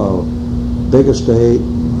more bigger state.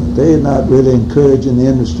 They're not really encouraging the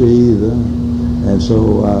industry either. And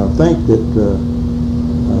so I think that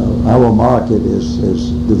our market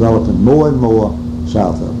is developing more and more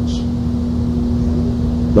south of us.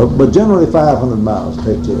 But generally 500 miles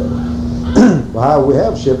take care of it. Why we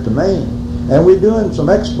have shipped to Maine, and we're doing some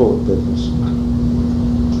export business.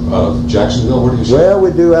 Out of Jacksonville, where do you say? Well,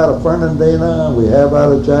 we do out of Fernandina, we have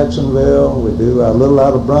out of Jacksonville, we do a little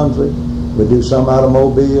out of Brunswick, we do some out of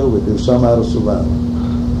Mobile, we do some out of Savannah.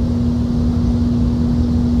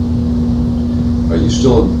 Are you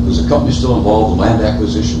still, is the company still involved in land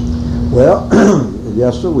acquisition? Well,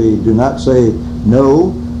 yes, sir. We do not say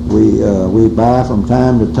no. We buy from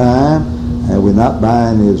time to time, and we're not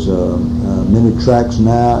buying as many tracts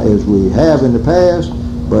now as we have in the past,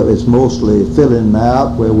 but it's mostly filling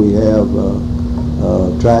out where we have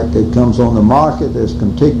a tract that comes on the market that's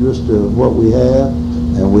contiguous to what we have,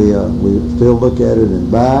 and we still look at it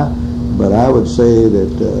and buy. But I would say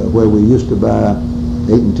that where we used to buy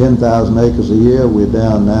 8,000 and 10,000 acres a year, we're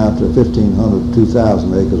down now to 1,500 to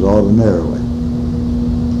 2,000 acres ordinarily.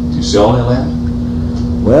 Do you sell any land?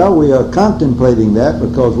 Well, we are contemplating that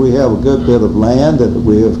because we have a good bit of land that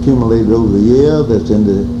we have accumulated over the year that's in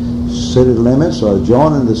the city limits or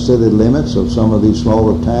adjoining the city limits of some of these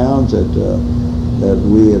smaller towns that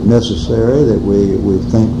we, if necessary, that we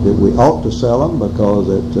think that we ought to sell them because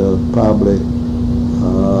it probably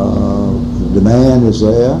demand is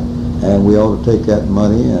there, and we ought to take that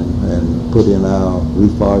money and put in our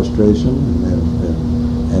reforestation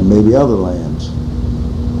and maybe other lands.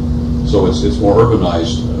 So it's more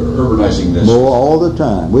urbanizing this. More all the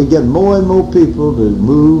time. We get more and more people to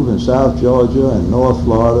move in South Georgia and North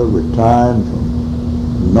Florida, retiring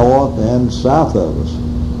from north and south of us.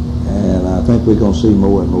 And I think we're going to see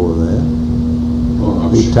more and more of that. Well,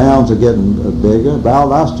 These towns are getting bigger.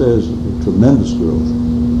 Valdosta is tremendous growth.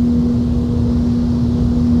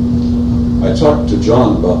 I talked to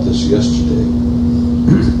John about this yesterday.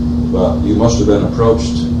 But you must have been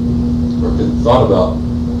approached or thought about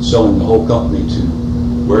selling the whole company to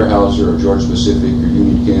Weyerhaeuser or Georgia Pacific or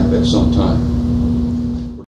Union Camp at some time.